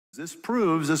This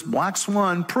black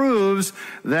swan proves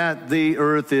that the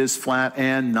earth is flat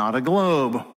and not a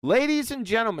globe. Ladies and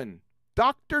gentlemen,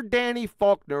 Dr. Danny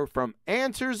Faulkner from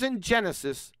Answers in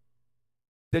Genesis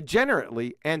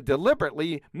degenerately and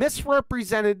deliberately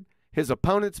misrepresented his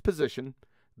opponent's position,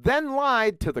 then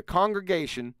lied to the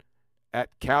congregation at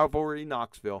Calvary,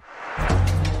 Knoxville.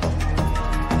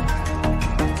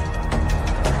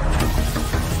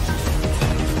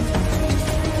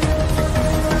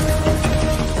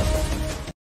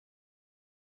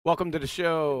 Welcome to the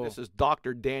show. This is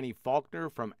Dr. Danny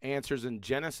Faulkner from Answers in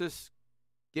Genesis,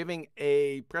 giving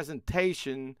a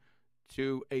presentation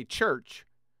to a church,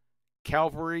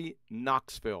 Calvary,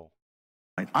 Knoxville.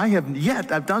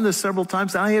 I've done this several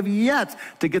times, and I have yet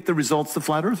to get the results the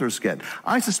flat earthers get.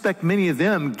 I suspect many of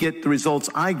them get the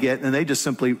results I get, and they just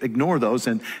simply ignore those,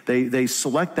 and they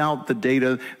select out the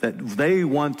data that they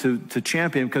want to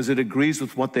champion because it agrees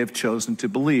with what they've chosen to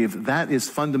believe. That is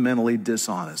fundamentally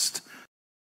dishonest.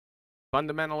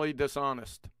 Fundamentally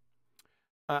dishonest.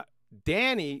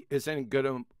 Danny is going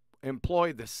to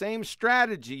employ the same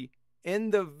strategy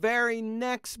in the very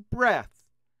next breath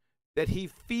that he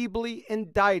feebly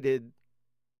indicted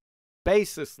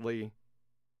baselessly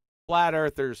flat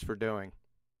earthers for doing.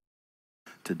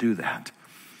 To do that.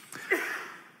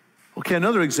 Okay,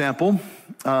 another example.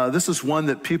 This is one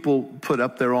that people put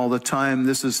up there all the time.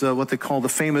 This is what they call the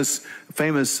famous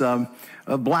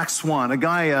black swan. A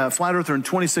guy, flat earther in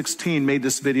 2016, made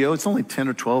this video. It's only 10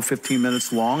 or 12, 15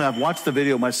 minutes long. I've watched the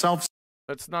video myself.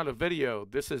 That's not a video.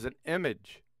 This is an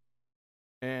image.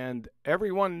 And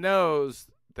everyone knows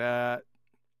that.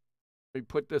 Let me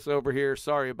put this over here.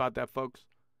 Sorry about that, folks.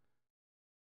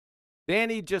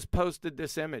 Danny just posted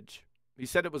this image. He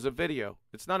said it was a video.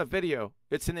 It's not a video.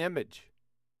 It's an image.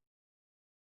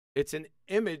 It's an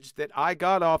image that I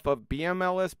got off of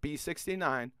BMLS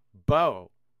B69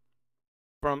 Bo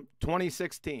from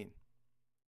 2016.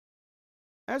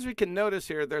 As we can notice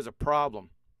here, there's a problem.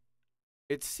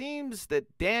 It seems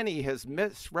that Danny has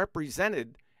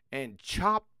misrepresented and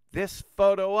chopped this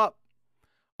photo up.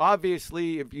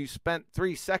 Obviously, if you spent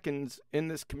 3 seconds in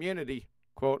this community,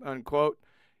 quote unquote,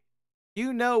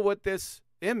 you know what this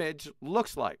image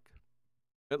looks like.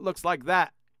 It looks like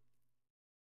that.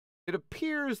 It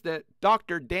appears that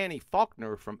Dr. Danny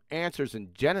Faulkner from Answers in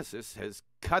Genesis has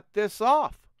cut this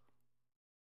off.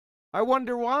 I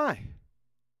wonder why.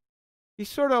 He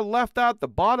sort of left out the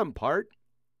bottom part.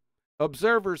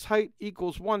 Observer's height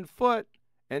equals 1 foot,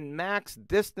 and max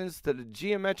distance to the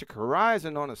geometric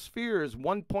horizon on a sphere is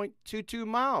 1.22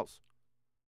 miles.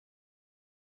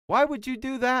 Why would you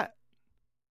do that?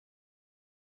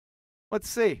 Let's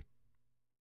see.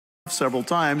 Several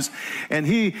times, and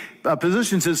he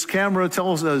positions his camera,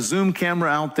 tells a zoom camera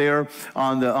out there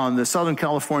on the Southern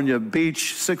California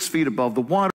beach, 6 feet above the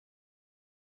water.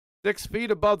 6 feet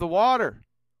above the water.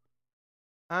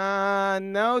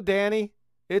 No, Danny.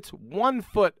 It's 1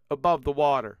 foot above the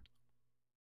water.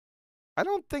 I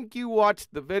don't think you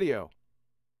watched the video.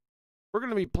 We're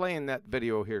going to be playing that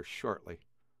video here shortly.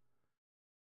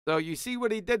 So you see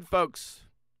what he did, folks.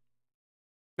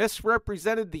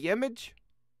 Misrepresented the image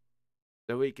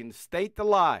so he can state the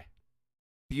lie.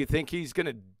 Do you think he's going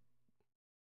to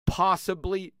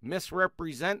possibly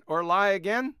misrepresent or lie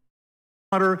again?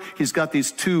 He's got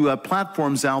these 2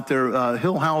 platforms out there,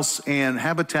 Hill House and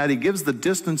Habitat. He gives the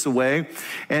distance away,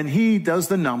 and he does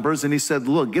the numbers, and he said,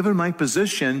 look, given my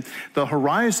position, the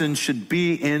horizon should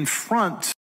be in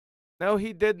front. No,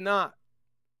 he did not.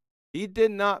 He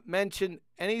did not mention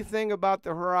anything about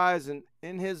the horizon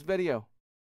in his video.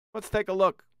 Let's take a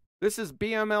look. This is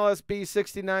BMLS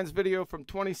B69's video from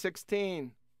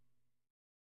 2016,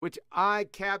 which I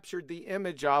captured the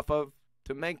image off of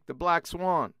to make the black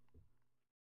swan.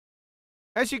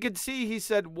 As you can see, he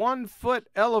said 1 foot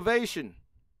elevation.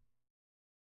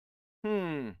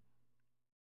 That's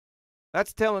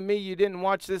telling me you didn't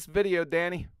watch this video,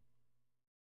 Danny.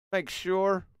 Make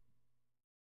sure.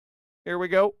 Here we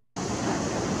go.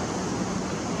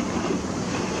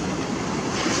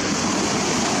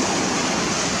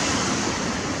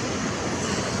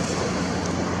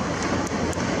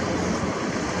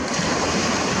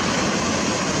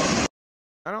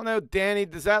 I don't know, Danny,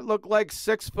 does that look like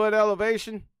 6 foot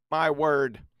elevation? My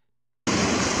word.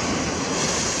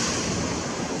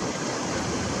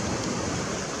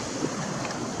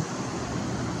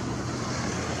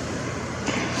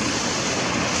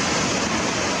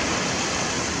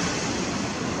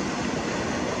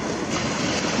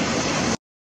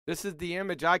 This is the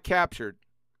image I captured.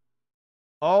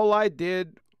 All I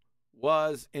did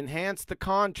was enhance the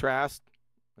contrast,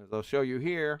 as I'll show you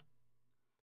here.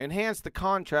 Enhance the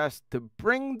contrast to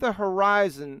bring the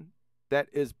horizon that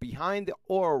is behind the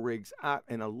oil rigs out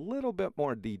in a little bit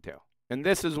more detail. And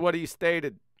this is what he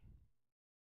stated.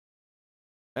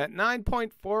 At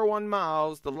 9.41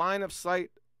 miles, the line of sight,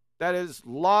 that is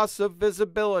loss of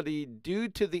visibility due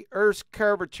to the Earth's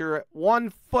curvature at 1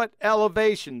 foot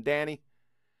elevation, Danny,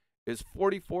 is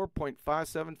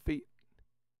 44.57 feet.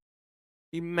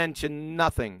 He mentioned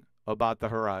nothing about the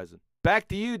horizon. Back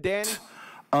to you, Danny.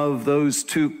 Of those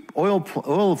two oil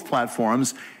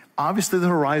platforms, obviously the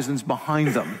horizon's behind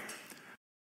them.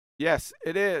 Yes,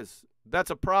 it is. That's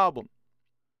a problem.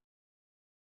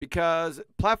 Because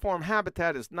platform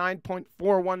habitat is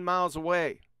 9.41 miles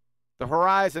away. The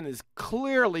horizon is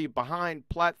clearly behind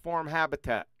platform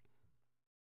habitat.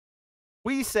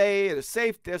 We say at a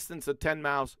safe distance of 10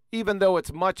 miles, even though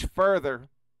it's much further.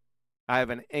 I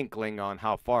have an inkling on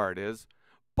how far it is.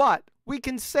 But we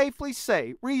can safely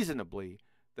say, reasonably,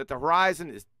 that the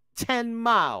horizon is 10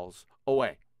 miles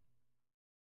away.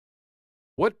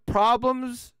 What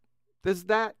problems does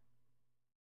that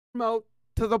promote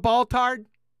to the Baltard?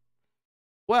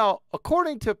 Well,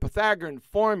 according to Pythagorean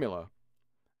formula,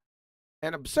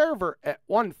 an observer at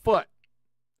 1 foot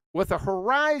with a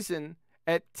horizon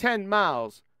at 10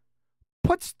 miles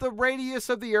puts the radius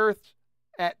of the Earth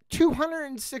at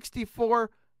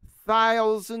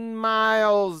 264,000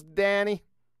 miles, Danny,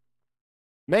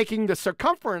 making the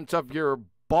circumference of your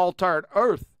Baltard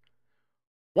Earth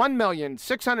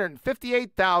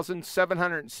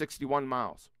 1,658,761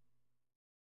 miles.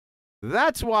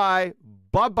 That's why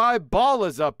bye-bye ball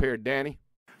is up here, Danny.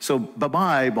 So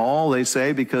bye-bye ball, they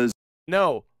say, because...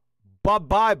 No,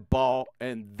 bye-bye ball,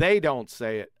 and they don't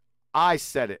say it. I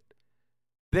said it.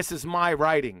 This is my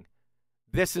writing.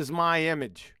 This is my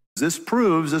image. This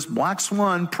black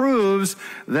swan proves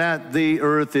that the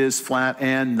Earth is flat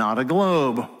and not a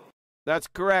globe. That's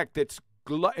correct. It's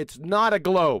not a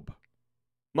globe.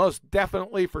 Most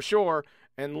definitely, for sure,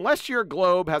 unless your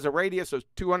globe has a radius of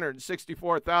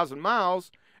 264,000 miles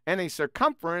and a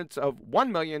circumference of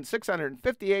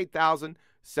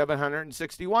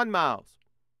 1,658,761 miles.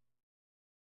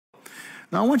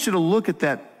 Now, I want you to look at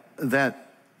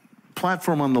that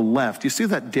platform on the left. You see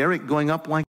that derrick going up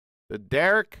like the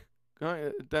derrick?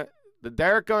 The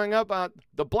derrick going up?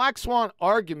 The Black Swan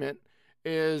argument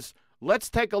is, let's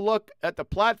take a look at the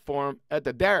platform at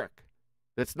the derrick.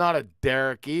 It's not a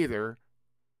derrick either.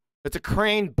 It's a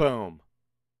crane boom.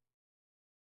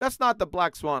 That's not the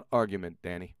Black Swan argument,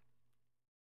 Danny.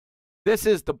 This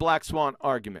is the Black Swan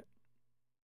argument.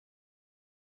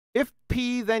 If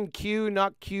P, then Q,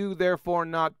 not Q, therefore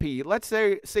not P. Let's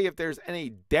see if there's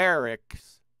any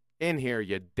derricks in here,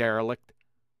 you derelict.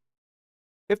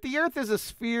 If the Earth is a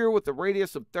sphere with a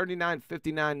radius of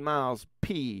 3959 miles,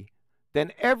 P,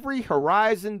 then every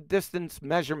horizon distance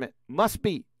measurement must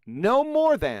be no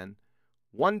more than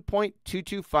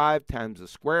 1.225 times the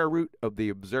square root of the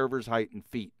observer's height in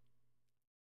feet.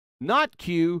 Not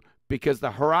Q, because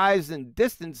the horizon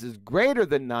distance is greater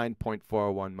than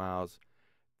 9.41 miles.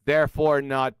 Therefore,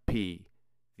 not P.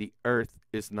 The Earth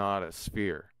is not a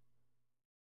sphere.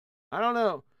 I don't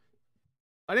know.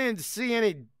 I didn't see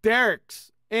any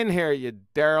derricks in here, you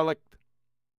derelict.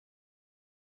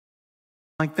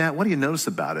 Like that? What do you notice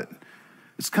about it?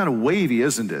 It's kind of wavy,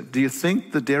 isn't it? Do you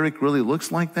think the derrick really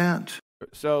looks like that?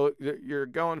 So you're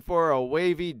going for a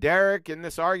wavy derrick in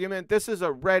this argument? This is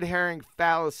a red herring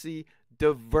fallacy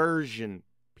diversion,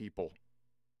 people.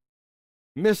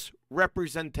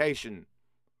 Misrepresentation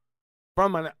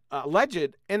from an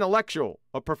alleged intellectual,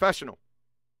 a professional.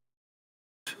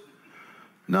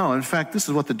 No, in fact, this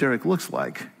is what the derrick looks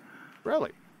like.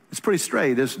 Really? It's pretty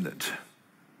straight, isn't it?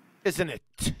 Isn't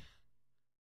it?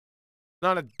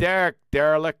 Not a derrick,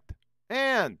 derelict.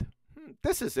 And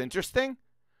this is interesting.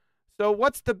 So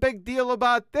what's the big deal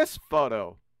about this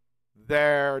photo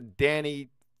there, Danny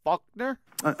Faulkner?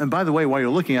 And by the way, while you're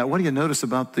looking at it, what do you notice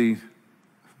about the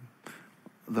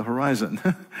horizon?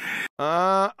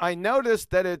 I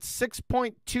noticed that it's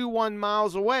 6.21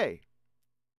 miles away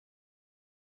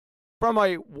from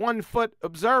a 1 foot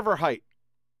observer height.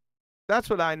 That's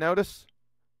what I noticed.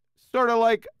 Sort of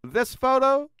like this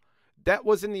photo that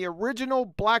was in the original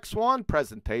Black Swan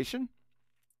presentation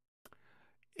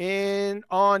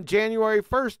on January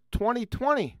 1st,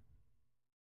 2020.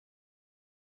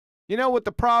 You know what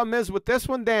the problem is with this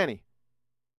one, Danny?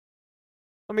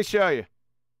 Let me show you.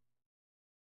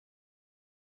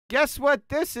 Guess what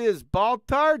this is,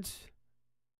 Baltards?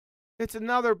 It's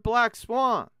another Black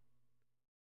Swan.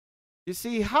 You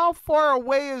see, how far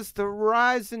away is the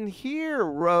horizon here,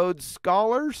 Rhodes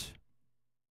scholars?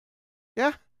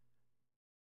 Yeah?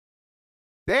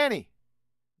 Danny,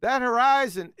 that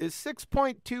horizon is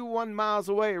 6.21 miles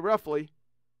away, roughly.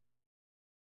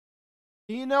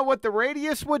 Do you know what the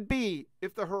radius would be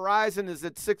if the horizon is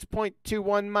at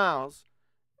 6.21 miles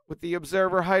with the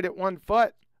observer height at 1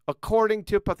 foot? According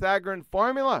to Pythagorean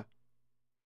formula,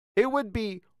 it would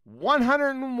be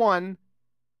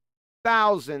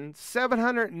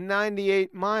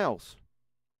 101,798 miles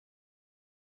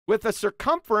with a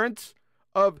circumference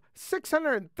of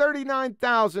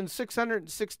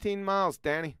 639,616 miles,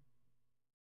 Danny.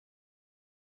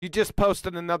 You just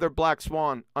posted another black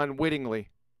swan unwittingly.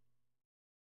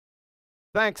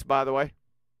 Thanks, by the way.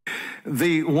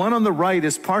 The one on the right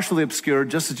is partially obscured,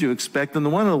 just as you expect, and the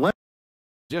one on the left.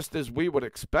 Just as we would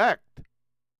expect.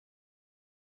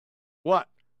 What?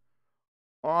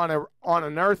 On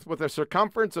an Earth with a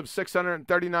circumference of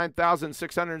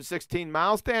 639,616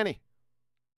 miles, Danny?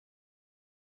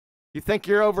 You think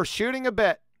you're overshooting a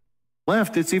bit?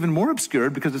 Left, it's even more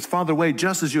obscured because it's farther away,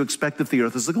 just as you expect if the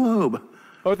Earth is a globe.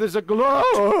 Oh, there's a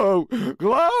globe.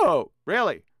 Globe.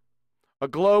 Really? A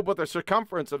globe with a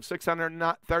circumference of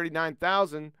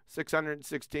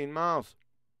 639,616 miles.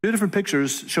 Two different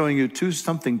pictures showing you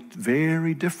something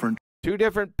very different. Two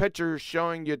different pictures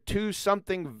showing you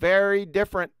something very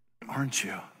different. Aren't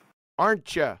you?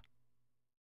 Aren't you?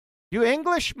 You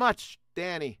English much,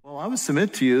 Danny? Well, I would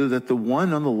submit to you that the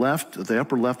one on the left, the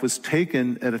upper left, was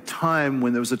taken at a time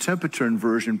when there was a temperature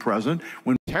inversion present.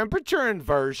 Temperature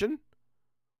inversion?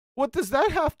 What does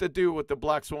that have to do with the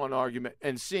black swan argument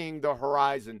and seeing the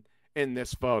horizon in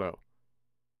this photo?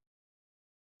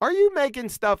 Are you making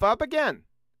stuff up again?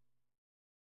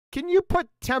 Can you put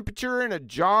temperature in a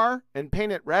jar and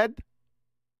paint it red?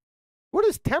 What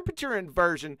does temperature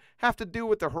inversion have to do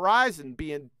with the horizon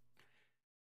being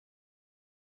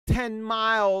 10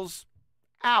 miles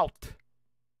out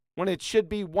when it should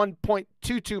be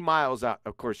 1.22 miles out?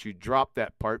 Of course, you dropped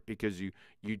that part because you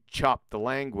chopped the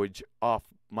language off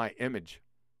my image.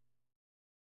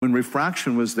 When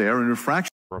refraction was there, and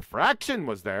refraction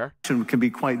was there, can be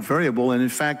quite variable. And in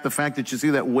fact, the fact that you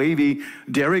see that wavy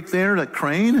derrick there, that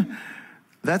crane,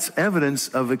 that's evidence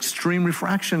of extreme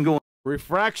refraction going.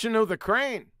 Refraction of the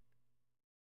crane?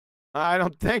 I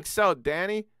don't think so,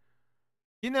 Danny.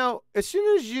 You know, as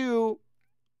soon as you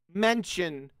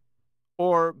mention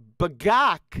or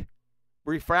begack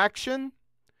refraction,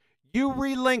 you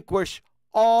relinquish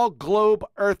all globe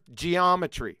Earth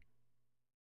geometry.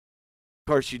 Of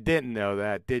course, you didn't know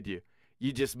that, did you?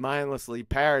 You just mindlessly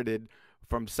parroted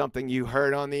from something you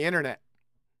heard on the internet.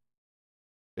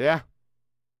 Yeah?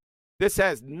 This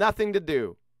has nothing to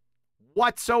do,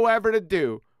 whatsoever to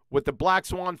do, with the black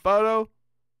swan photo,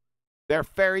 their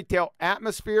fairy tale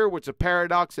atmosphere, which is a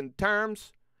paradox in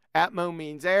terms. Atmo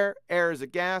means air. Air is a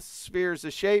gas. Sphere is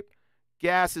a shape.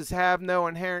 Gases have no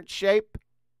inherent shape.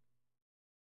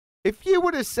 If you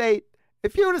would have said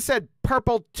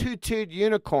purple tutued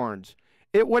unicorns,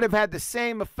 it would have had the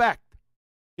same effect.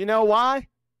 You know why?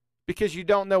 Because you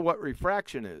don't know what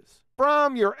refraction is.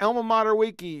 From your alma mater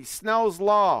wiki, Snell's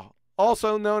law,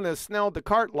 also known as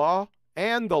Snell-Descartes law,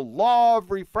 and the law of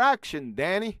refraction,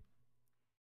 Danny.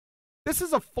 This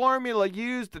is a formula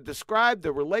used to describe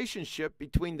the relationship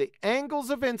between the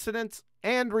angles of incidence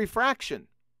and refraction.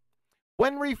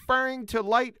 When referring to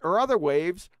light or other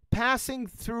waves passing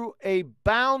through a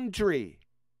boundary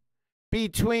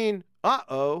between,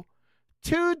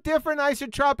 two different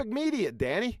isotropic media,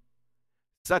 Danny,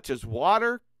 such as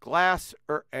water, glass,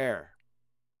 or air.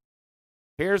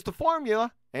 Here's the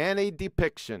formula and a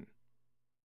depiction.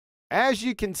 As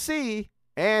you can see,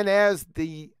 and as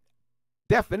the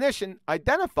definition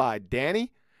identified,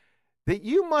 Danny, that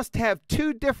you must have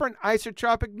two different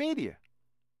isotropic media.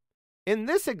 In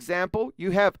this example,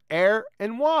 you have air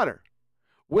and water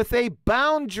with a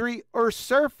boundary or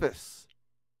surface.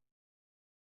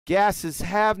 Gases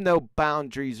have no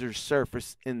boundaries or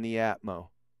surface in the atmo.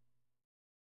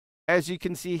 As you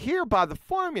can see here by the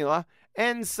formula,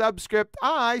 n subscript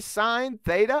I sine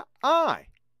theta I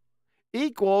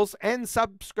equals n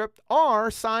subscript r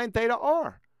sine theta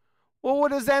r. Well,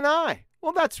 what is Ni?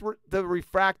 Well, that's the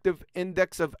refractive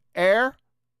index of air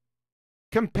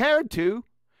compared to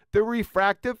the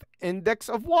refractive index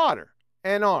of water,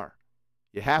 Nr.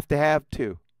 You have to have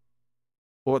two,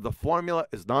 or the formula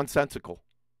is nonsensical.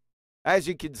 As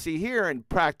you can see here in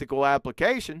practical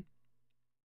application,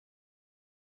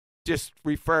 just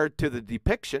refer to the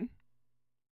depiction.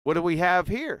 What do we have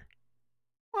here?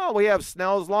 Well, we have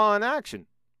Snell's law in action.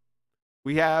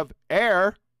 We have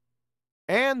air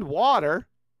and water,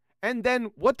 and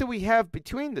then what do we have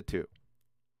between the two?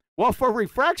 Well, for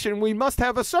refraction, we must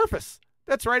have a surface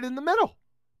that's right in the middle.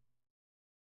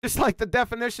 Just like the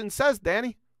definition says,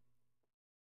 Danny.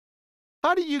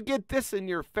 How do you get this in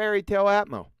your fairy tale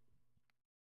atmo?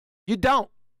 You don't.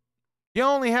 You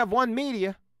only have one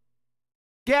media,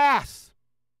 gas.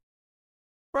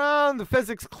 From the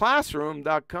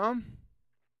physicsclassroom.com.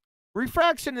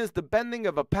 Refraction is the bending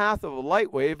of a path of a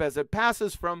light wave as it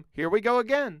passes from, here we go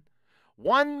again,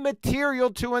 one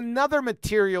material to another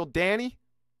material, Danny.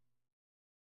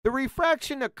 The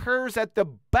refraction occurs at the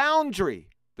boundary.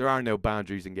 There are no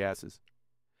boundaries in gases.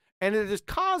 And it is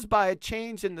caused by a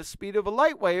change in the speed of a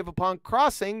light wave upon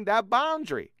crossing that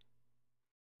boundary.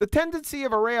 The tendency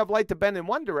of a ray of light to bend in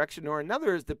one direction or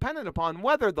another is dependent upon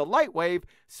whether the light wave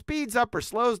speeds up or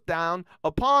slows down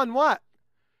upon what?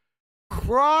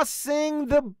 Crossing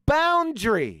the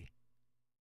boundary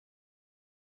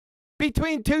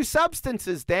between two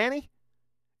substances, Danny.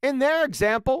 In their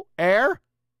example, air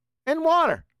and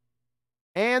water,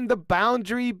 and the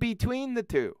boundary between the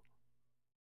two.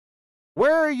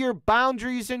 Where are your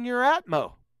boundaries in your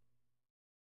atmo?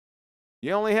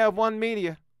 You only have one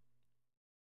media.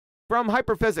 From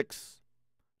Hyperphysics,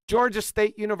 Georgia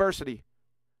State University.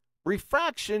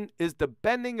 Refraction is the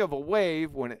bending of a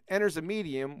wave when it enters a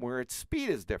medium where its speed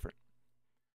is different.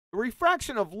 The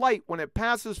refraction of light when it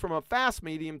passes from a fast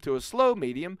medium to a slow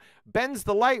medium bends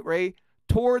the light ray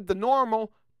toward the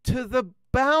normal to the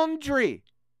boundary.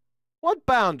 What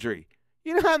boundary?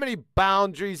 You know how many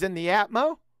boundaries in the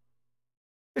atmo?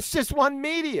 It's just one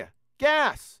media,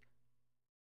 gas.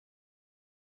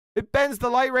 It bends the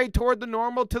light ray toward the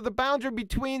normal to the boundary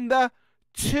between the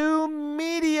two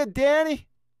media, Danny.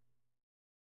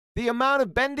 The amount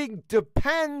of bending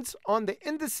depends on the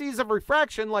indices of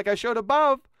refraction, like I showed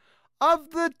above,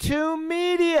 of the two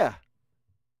media,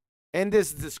 and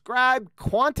is described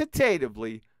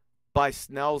quantitatively by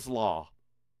Snell's law.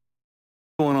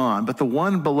 Going on, but the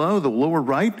one below, the lower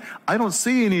right, I don't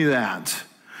see any of that.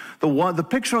 The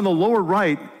picture on the lower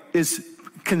right is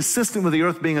consistent with the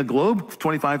Earth being a globe,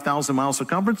 25,000 mile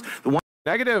circumference.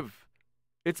 Negative.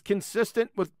 It's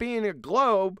consistent with being a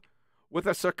globe with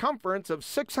a circumference of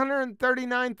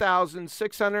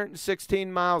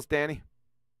 639,616 miles, Danny.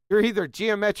 You're either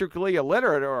geometrically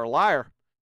illiterate or a liar.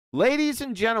 Ladies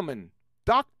and gentlemen,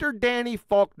 Dr. Danny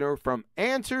Faulkner from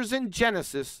Answers in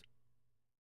Genesis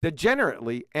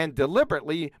degenerately and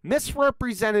deliberately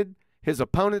misrepresented his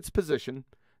opponent's position,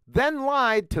 then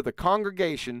lied to the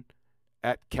congregation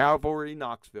at Calvary,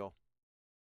 Knoxville.